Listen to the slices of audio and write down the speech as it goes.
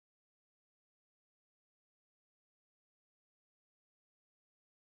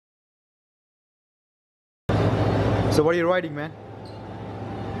So what are you riding, man?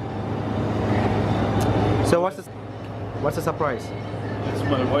 So what's the surprise? It's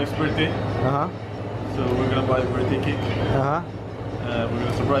my wife's birthday. So we're gonna buy a birthday cake. We're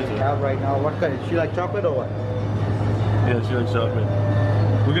gonna surprise her. Have right now. What kind? She like chocolate or what? Yeah, she likes chocolate.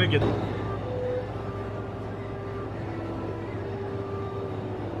 We're gonna get.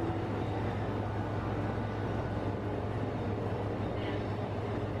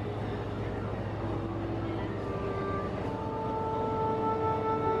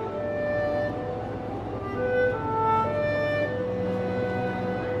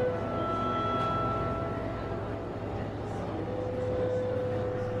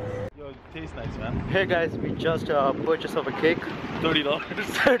 Tastes nice, man. Hey guys, we just purchased of a cake. $30.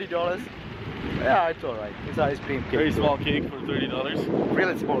 $30. Yeah, it's alright. It's ice cream cake. Very small cake for $30.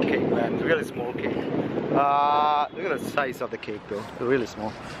 Really small cake, man. Really small cake. Look at the size of the cake, though. Really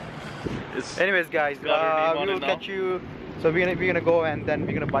small. Anyways, guys, we will catch you. So we're gonna go and then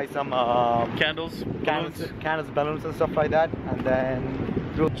we're gonna buy some candles, balloons and stuff like that, and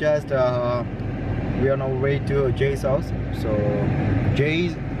then we'll just we are on our way to Jay's house. So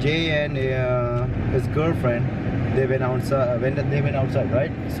Jay and his girlfriend, they went outside,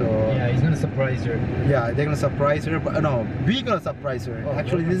 right? So yeah, he's gonna surprise her. Yeah, they're gonna surprise her, but no, we're gonna surprise her. Oh,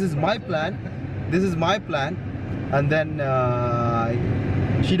 actually, this is my plan. And then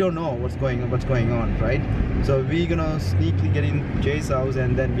she don't know what's going on, right? So we're gonna sneakily get in Jay's house,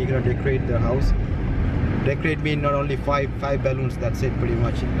 and then we're gonna decorate the house. Decorate mean not only five balloons, that's it pretty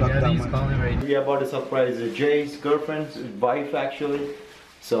much. Yeah, I think he's calling right. We are about to surprise Jay's girlfriend's wife actually.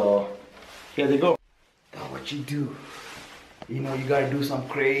 So here they go. Now what you do, you know, you gotta do some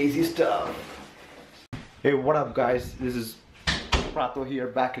crazy stuff. Hey, what up guys, this is Prato here,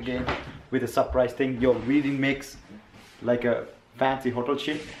 back again with a surprise thing. Yo, we didn't mix like a fancy hotel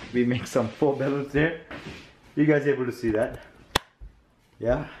shit. We make some 4 balloons there. You guys able to see that?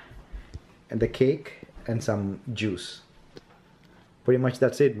 Yeah, and the cake and some juice. Pretty much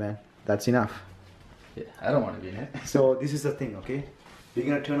that's it, man. That's enough. Yeah, I don't want to be in it. So this is the thing, okay? We're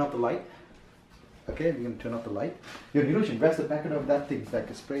gonna turn off the light. Okay, we're gonna turn off the light. Yo, Niroshan, where's the packet of that thing? It's like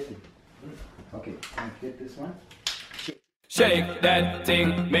a spray thing. Okay, can you get this one? Shake that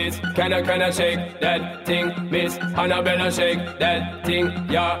thing, miss. Kinda shake that thing, miss. Annabella, shake that thing,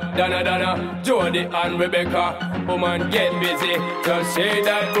 yeah. Donna, Jody and Rebecca. Woman, get busy. Just shake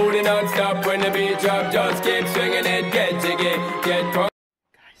that booty non-stop when the beat drop. Just keep swinging it, get jiggy, get drunk.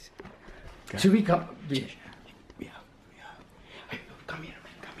 Guys. Should we come? Yeah. Hey, come here,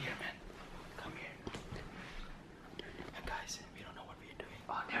 man. Come here. Hey, guys, we don't know what we're doing.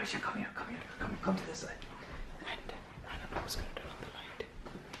 Oh, Niroshan, come to this side. I was gonna turn on the light,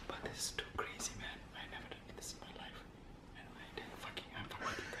 but this is too crazy, man. I never done this in my life. And I'm fucking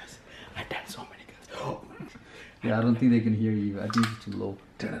guys. I done so many guys. Oh. Yeah, I don't think they can hear you. I think it's too low.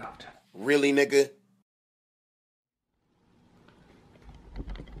 Turn it off. Really, nigga?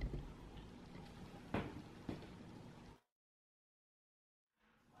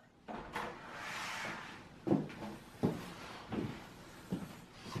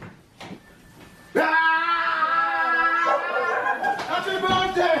 Happy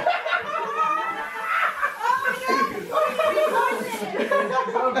birthday!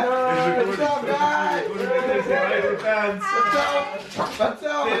 What's up, guys? What's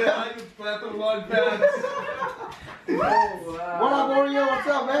up? What up, Oreo? What's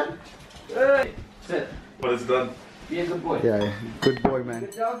up, man? Hey, sit. But it's done. Be a good boy. Yeah, good boy, man.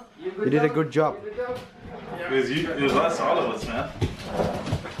 Good job. You did a good job. It was us, all of us, man.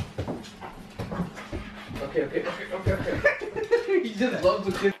 Okay. He just loves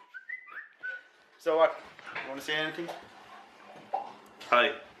the kid. So what? You want to say anything?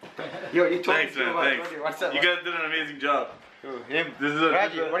 Hi. Yo, you told Thanks, me man. about Thanks. birthday. What's up? You guys did an amazing job. Him. This is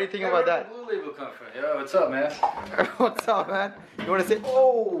Raji, what do you think about that? Blue Label come from? Yo, what's up, man? What's up, man? You want to say?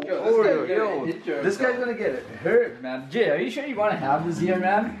 Oh, This guy's gonna get it hurt, man. Jay, are you sure you want to have this here,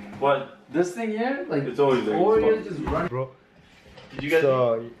 man? What? This thing here, like It's always there. Oreos just running. Bro. Did you guys?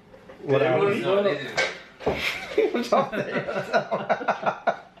 So, what happened? What's up?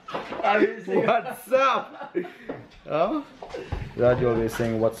 What's up? Huh? Raj always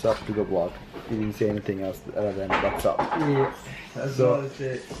saying what's up to the vlog. He didn't say anything else other than what's up. Yeah, that's So, what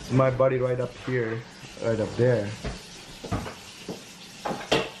it. it's my buddy right up here, right up there.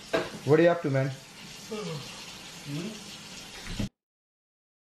 What are you up to, man?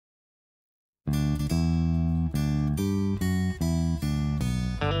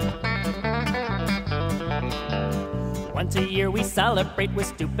 Once a year we celebrate with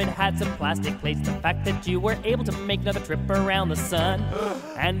stupid hats and plastic plates. The fact that you were able to make another trip around the sun.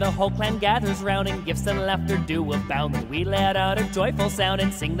 And the whole clan gathers round and gifts and laughter do abound. And we let out a joyful sound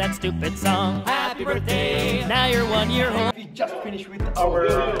and sing that stupid song. Happy birthday, now you're 1 year old. We just finished with our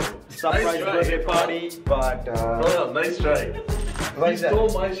surprise birthday party, but nice try. What He is that? stole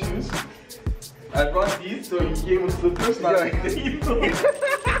my shoes. I brought these, so he gave us slippers.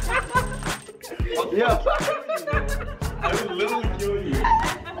 Yeah. I will literally kill you.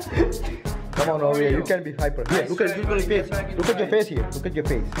 Come on over here, you can be hyper. Here, look at your face. Look at your face here. Look at your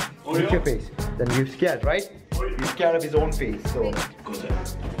face. Look at your face. Then you're scared, right? You're scared of his own face. So.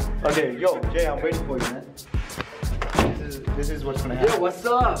 Okay, yo, Jay, I'm waiting for you, man. This is what's gonna happen. Yo, what's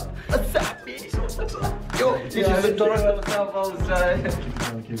up? What's up, baby? What's up? Yo, this is the Toronto. What's up, outside?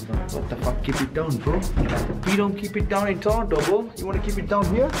 What the fuck? Keep it down, bro. We don't keep it down in Toronto, bro. You wanna keep it down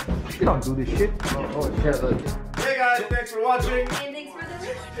here? You don't do this shit. Oh shit. Hey guys, thanks for watching. And thanks for the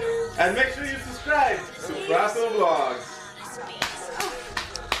listen. And make sure you subscribe to Prato Vlogs.